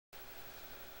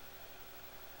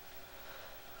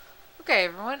Okay,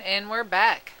 everyone, and we're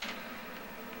back.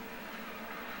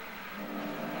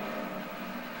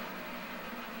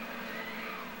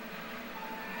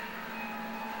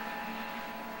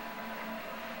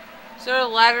 Is there a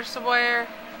ladder somewhere?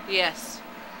 Yes.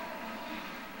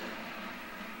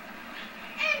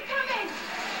 Incoming!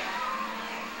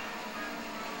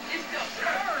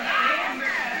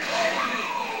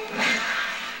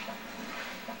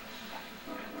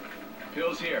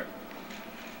 Pills here.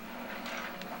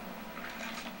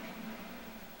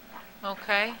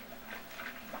 Okay.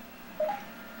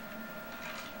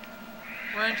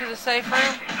 We're into the safe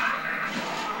room.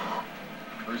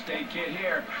 First aid kit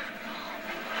here.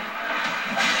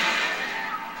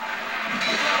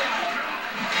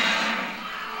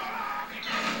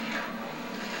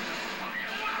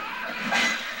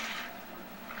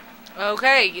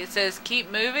 Okay, it says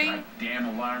keep moving. Damn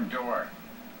alarm door.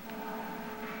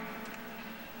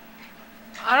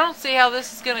 I don't see how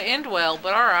this is going to end well,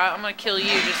 but alright, I'm going to kill you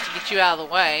just to get you out of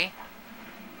the way.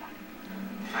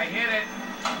 I hit it.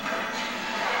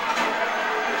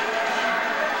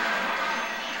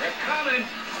 They're coming.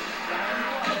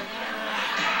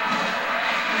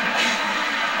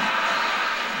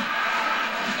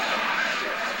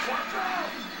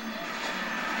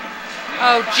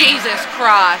 Oh, Jesus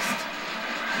Christ.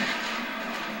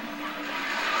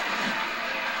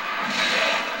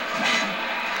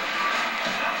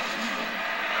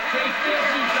 Take this,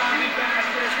 you zombie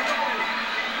bastard.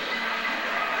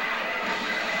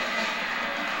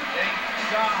 Thank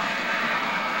God.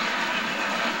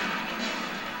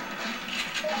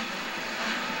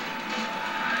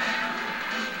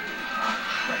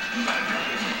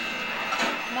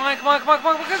 Come on, come on, come on, come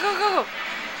on, go, go, go, go.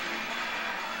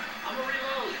 I'm gonna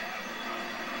reload.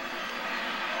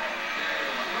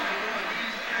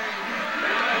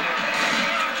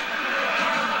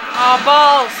 Oh,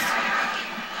 balls.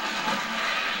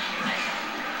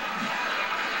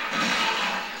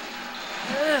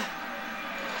 Ugh.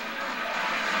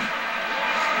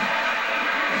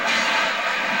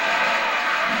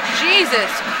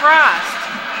 Jesus Christ.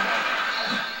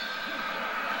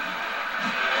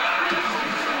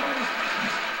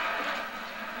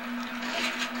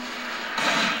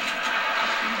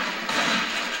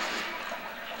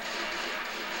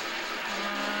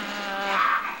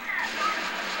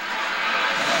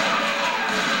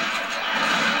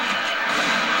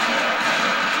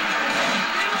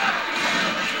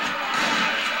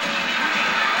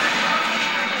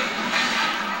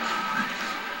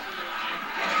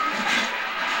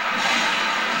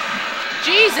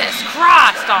 Jesus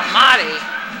Christ almighty.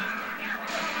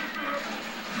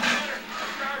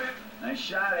 Nice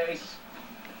shot, Ace.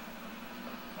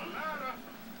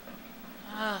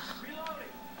 Ugh.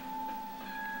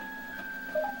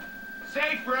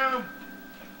 Safe room.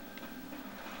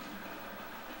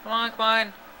 Come on, come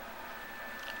on.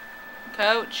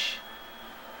 Coach.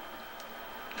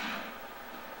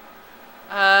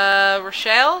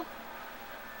 Rochelle?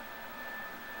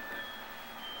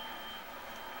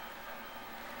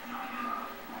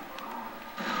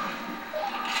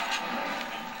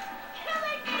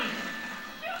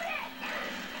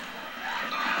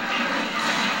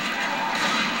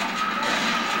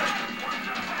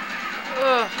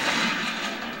 Ugh.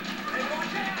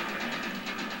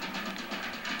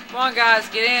 Come on, guys,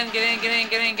 get in, get in, get in,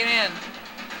 get in, get in.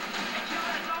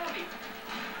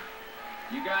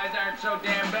 You guys aren't so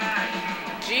damn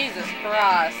bad. Jesus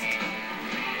Christ.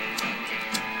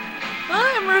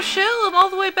 I'm Rochelle, I'm all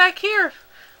the way back here.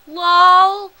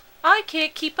 LOL, I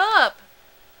can't keep up.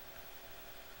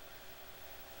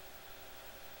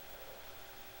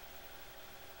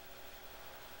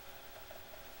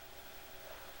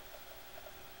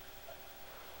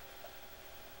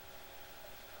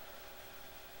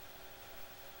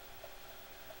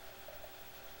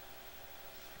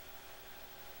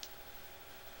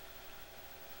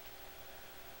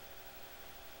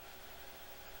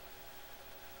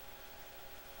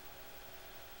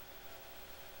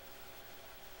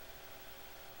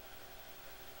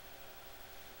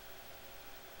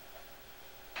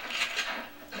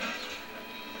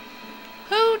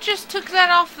 Who just took that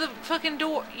off the fucking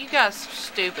door? You guys are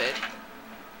stupid.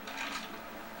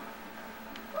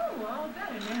 Oh, all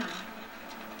better now.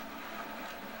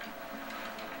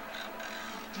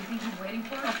 Do you think he's waiting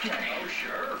for us? Oh,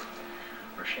 sure.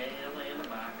 Rochelle and the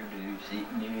biker dude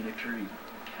sitting in a tree.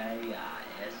 Kissing.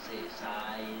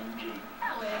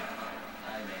 Alice.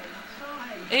 Hey,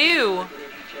 man. Ew.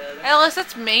 Alice,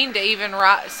 that's mean to even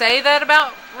say that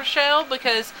about Rochelle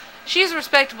because she's a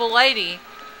respectable lady.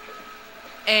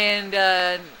 And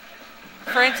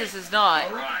Francis is not.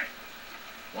 All right.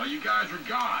 While you guys were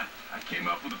gone, I came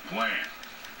up with a plan.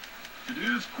 To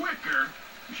do this quicker,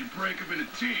 we should break them into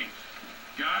teams.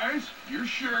 Guys, your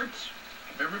shirts.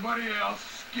 Everybody else,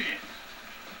 skin.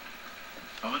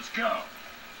 Now let's go.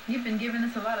 You've been giving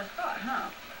this a lot of thought, huh?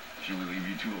 Should we leave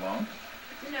you two alone?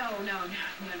 No.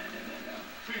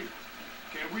 Pete,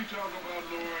 can we talk about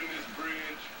lowering this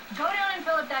bridge? Go down and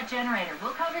fill up that generator.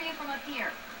 We'll cover you from up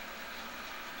here.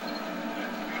 Let's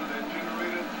fill that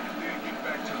generator and then get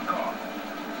back to the car.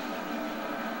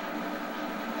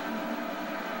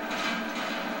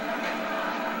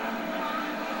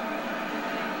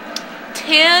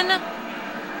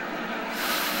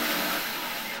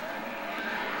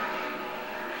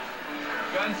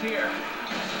 Guns here.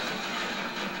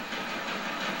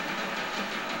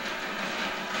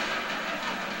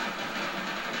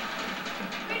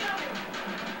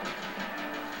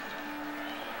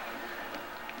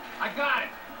 I got it.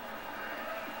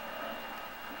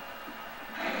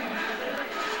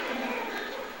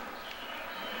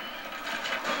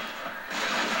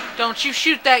 Don't you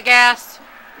shoot that gas.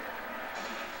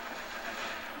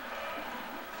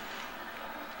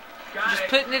 Got Just it.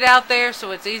 putting it out there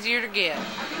so it's easier to get.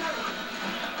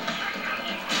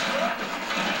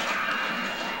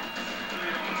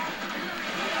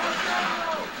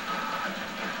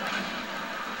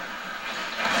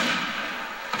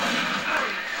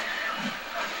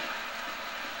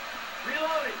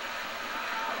 Reloading.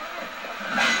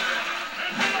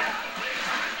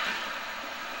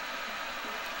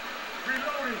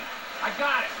 Reloading. I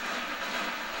got it.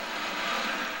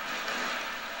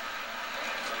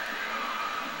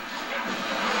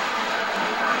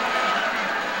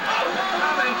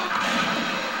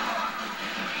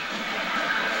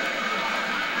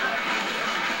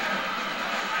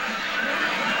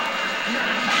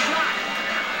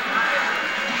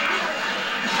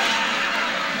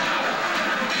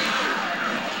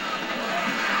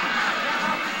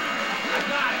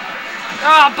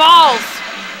 Oh, balls!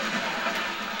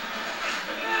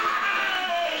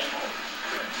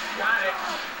 Got it.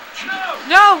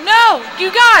 No! You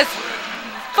guys!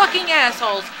 Fucking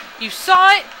assholes. You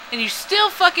saw it, and you still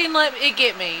fucking let it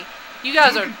get me. You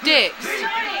guys are dicks.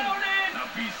 Now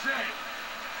be safe.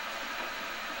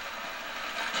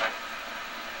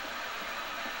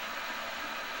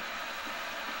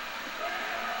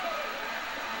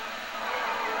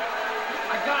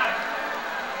 I got it.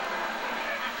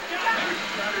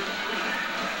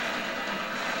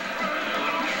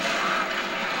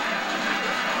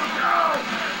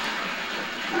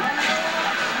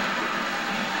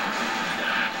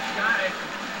 Got it.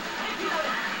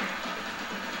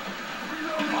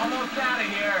 Almost out of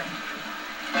here.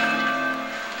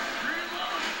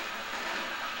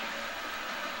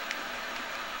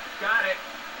 Got it.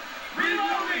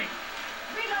 Reloading.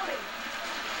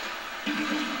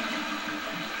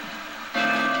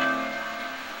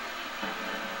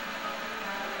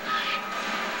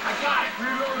 I got it.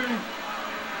 Reloading.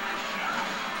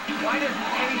 Why doesn't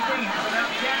anything have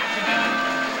enough gas in it?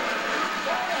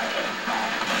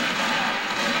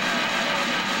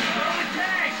 Throw the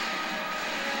tank.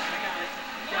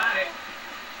 Got it.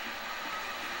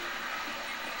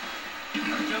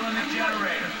 I'm filling the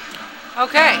generator.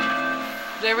 Okay.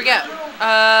 There we go.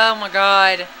 Oh my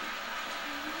god.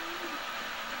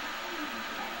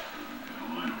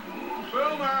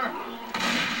 Boomer!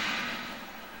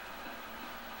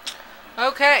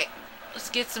 Okay. Let's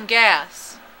get some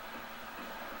gas.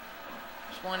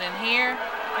 There's one in here.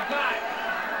 I got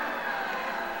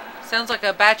it. Sounds like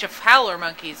a batch of Howler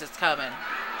monkeys that's coming.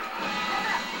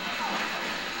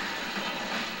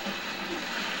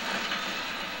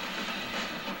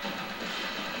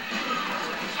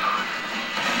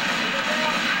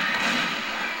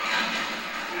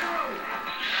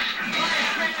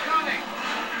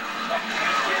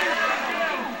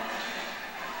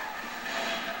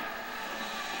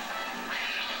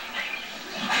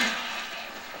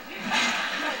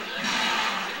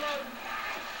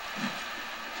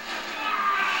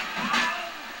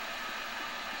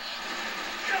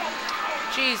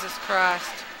 Jesus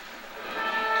Christ.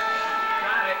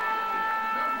 Got it.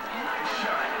 Nice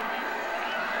shot.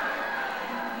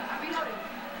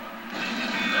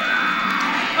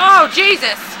 Oh,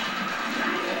 Jesus!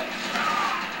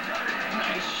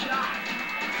 Nice shot.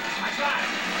 I got it.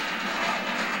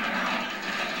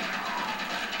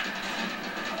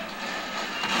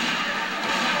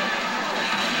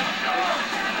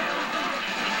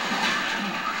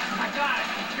 I got it.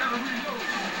 Gotta reload.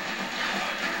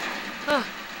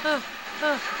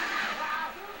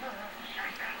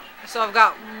 So I've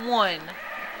got one.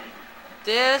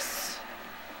 This.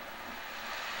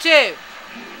 Two.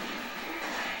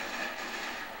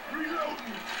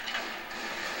 Reloading!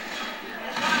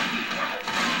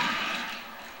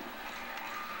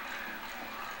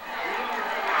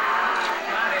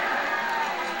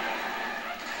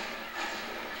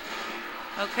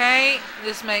 Okay,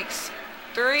 this makes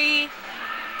 3.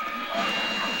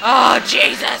 Oh,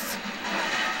 Jesus!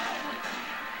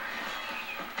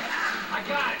 I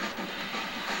got it.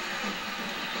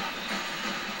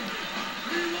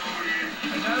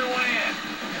 Another one in.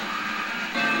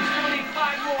 We still need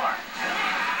 5 more.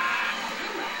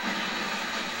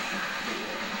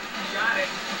 Got it.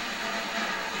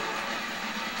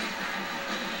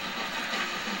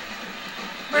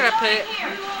 Where'd I put it?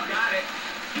 Got it.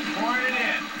 Pouring it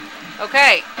in.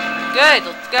 Okay, good.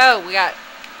 Let's go. We got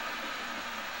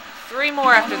 3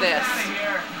 more after Almost this. out of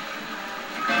here.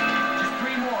 Just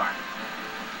 3 more.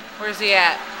 Where's he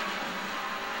at?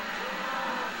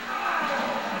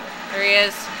 There he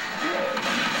is.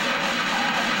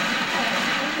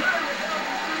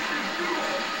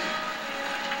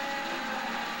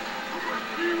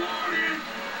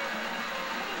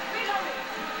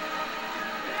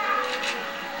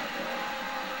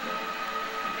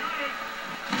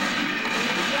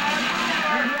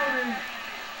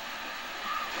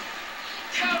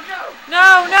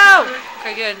 No, no!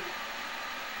 Okay, good.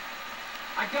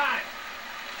 I got it.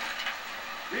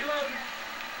 Reloading.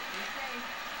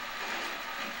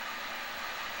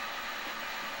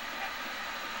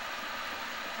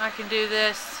 I can do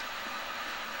this.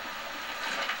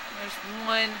 There's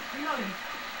 1. Reloading.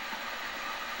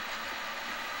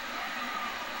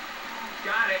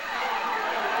 Got it.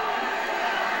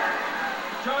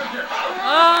 Charger.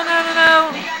 Oh, no, no,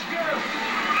 no. We got 2.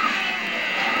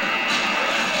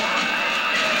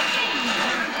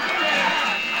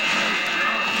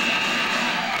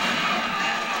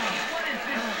 What is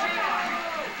this shit?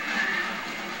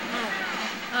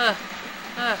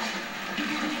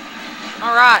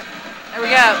 All right. There we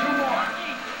go. 2 more.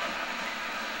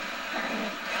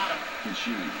 Good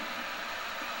shooting.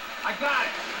 I got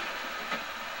it.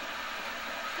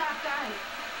 Stop, guys.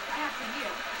 I have to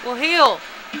heal. We'll heal.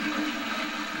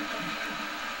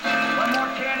 1 more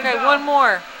can to Okay, go. 1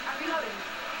 more. I'm reloading.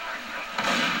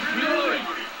 Reloading.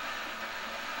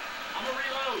 I'm gonna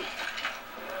reload.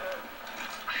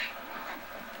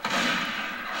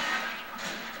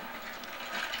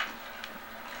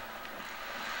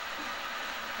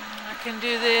 I can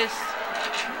do this.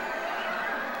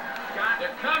 God,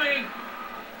 they're coming.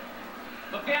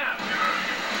 Look out.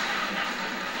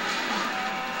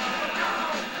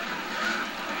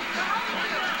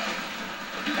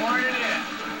 Pouring it in.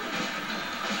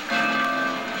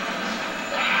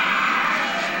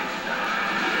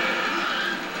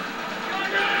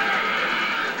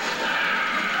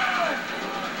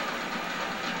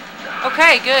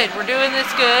 Okay, good. We're doing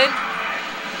this good.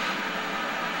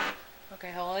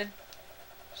 Okay, hold on.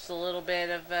 Just a little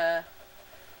bit of a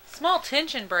small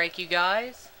tension break, you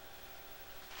guys.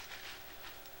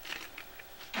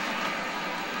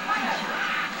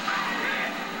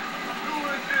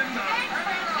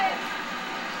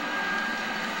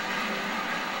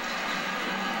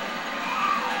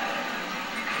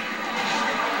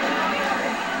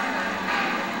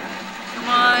 Come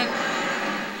on.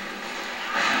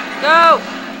 Go!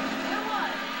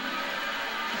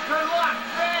 Good luck.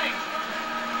 Thanks.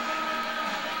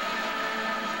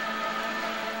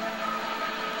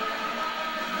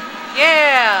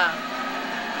 Yeah!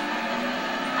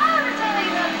 I ever tell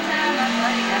you about the time I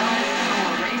buddy Howler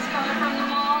stole a race car from the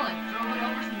mall and drove it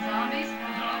over some zombies?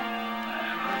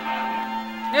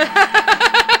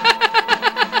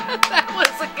 That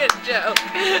was a good joke.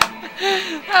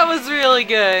 That was really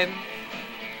good.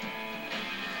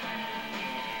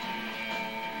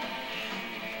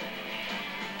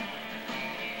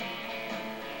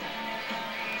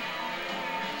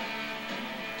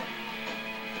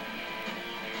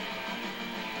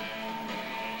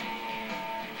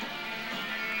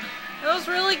 That was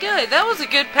really good. That was a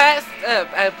good passing.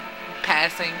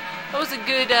 That was a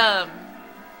good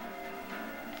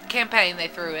campaign they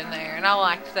threw in there, and I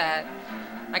liked that.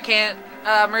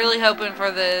 I'm really hoping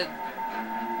for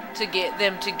to get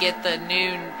the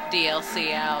new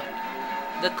DLC out,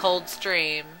 the Cold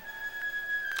Stream.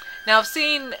 Now I've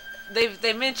seen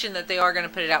they mentioned that they are going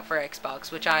to put it out for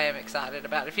Xbox, which I am excited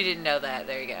about. If you didn't know that,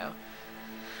 there you go.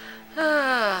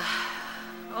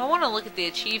 I want to look at the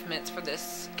achievements for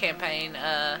this campaign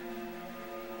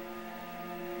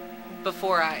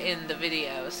before I end the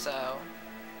video. So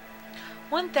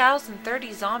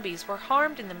 1,030 zombies were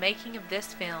harmed in the making of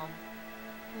this film.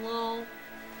 Lol.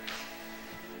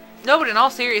 No, but in all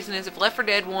seriousness, if Left 4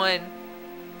 Dead 1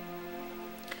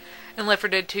 and Left 4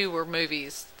 Dead 2 were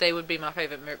movies, they would be my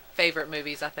favorite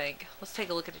movies, I think. Let's take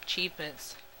a look at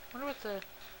achievements. I wonder what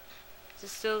is it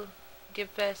still Give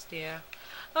Fest? Yeah.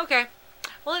 Okay.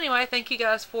 Well, anyway, thank you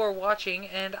guys for watching,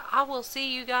 and I will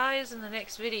see you guys in the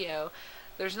next video.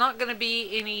 there's not going to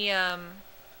be any,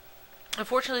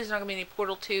 unfortunately there's not going to be any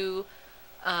Portal 2,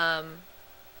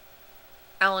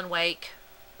 Alan Wake,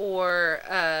 or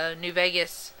New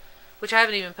Vegas, which I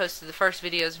haven't even posted the first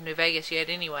videos of New Vegas yet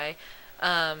anyway.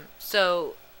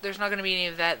 So there's not going to be any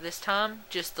of that this time,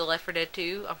 just the Left 4 Dead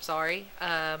 2. I'm sorry.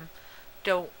 I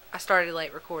started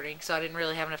late recording, so I didn't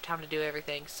really have enough time to do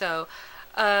everything. So,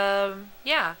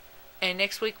 yeah. And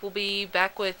next week we'll be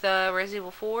back with Resident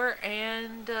Evil 4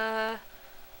 and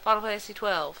Final Fantasy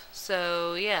 12.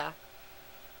 So, yeah.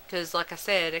 Because, like I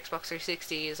said, Xbox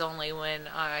 360 is only when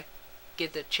I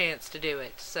get the chance to do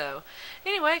it. So,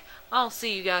 anyway, I'll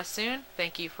see you guys soon.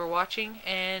 Thank you for watching,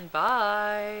 and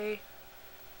bye!